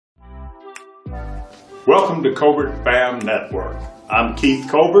Welcome to Cobertfam Network. I'm Keith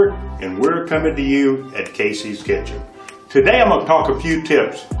Colbert, and we're coming to you at Casey's Kitchen. Today I'm going to talk a few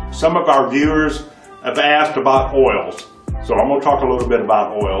tips. Some of our viewers have asked about oils, so I'm going to talk a little bit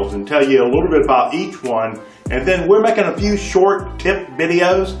about oils and tell you a little bit about each one, and then we're making a few short tip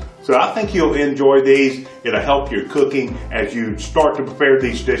videos, so I think you'll enjoy these. It'll help your cooking as you start to prepare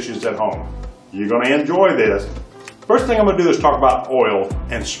these dishes at home. You're going to enjoy this. First thing I'm going to do is talk about oil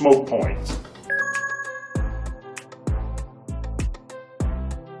and smoke points.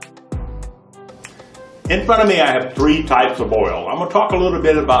 In front of me I have three types of oil. I'm going to talk a little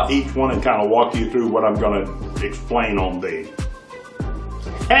bit about each one and kind of walk you through what I'm going to explain on these.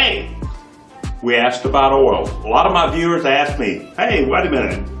 Hey, we asked about oil. A lot of my viewers ask me, hey, wait a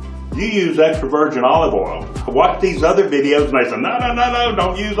minute, you use extra virgin olive oil. I watch these other videos and they say, no,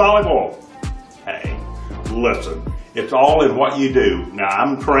 don't use olive oil. Hey, listen, it's all in what you do. Now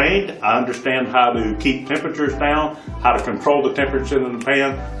I'm trained, I understand how to keep temperatures down, how to control the temperature in the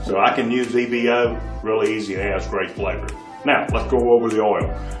pan, so I can use EVO really easy and it has great flavor. Now let's go over the oil.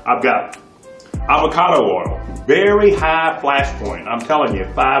 I've got avocado oil, very high flash point. I'm telling you,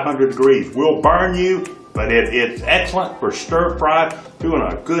 500 degrees will burn you, but it's excellent for stir fry, doing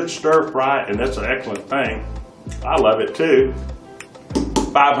a good stir fry, and that's an excellent thing. I love it too.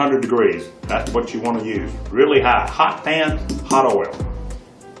 500 degrees, that's what you want to use. Really high, hot pan, hot oil.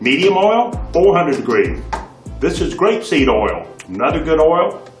 Medium oil, 400 degrees. This is grapeseed oil, another good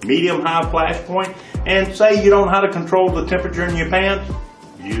oil, medium high flash point. And say you don't know how to control the temperature in your pans,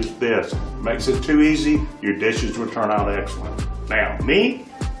 use this. Makes it too easy, your dishes will turn out excellent. Now, me,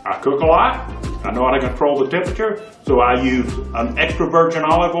 I cook a lot. I know how to control the temperature, so I use an extra virgin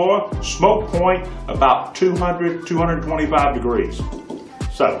olive oil, smoke point about 200, 225 degrees.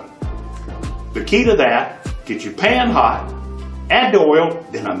 So, the key to that, get your pan hot, add the oil,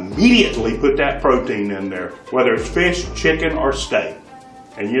 then immediately put that protein in there, whether it's fish, chicken, or steak.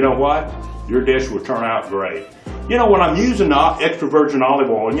 And you know what? Your dish will turn out great. You know, when I'm using the extra virgin olive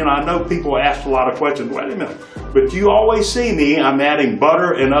oil, you know, I know people ask a lot of questions, wait a minute, but you always see me, I'm adding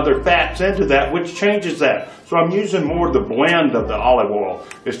butter and other fats into that, which changes that. So I'm using more of the blend of the olive oil.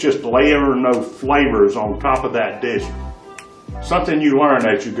 It's just layering those flavors on top of that dish. Something you learn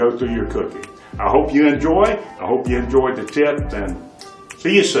as you go through your cooking. I hope you enjoy. I hope you enjoyed the tips, and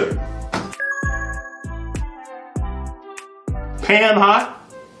see you soon. Pan hot.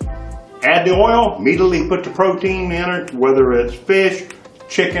 Add the oil, immediately put the protein in it, whether it's fish,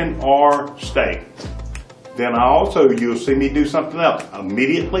 chicken, or steak. Then you'll see me do something else.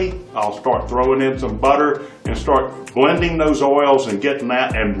 Immediately, I'll start throwing in some butter and start blending those oils and getting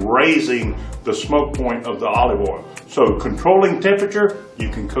that and raising the smoke point of the olive oil. So controlling temperature, you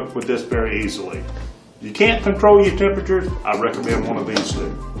can cook with this very easily. You can't control your temperatures, I recommend one of these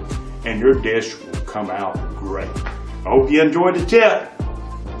two. And your dish will come out great. I hope you enjoyed the tip.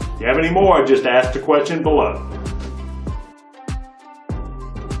 If you have any more, just ask the question below.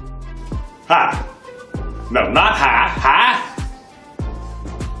 Hi. No, not hi. Hi.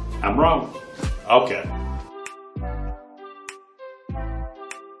 I'm wrong. Okay.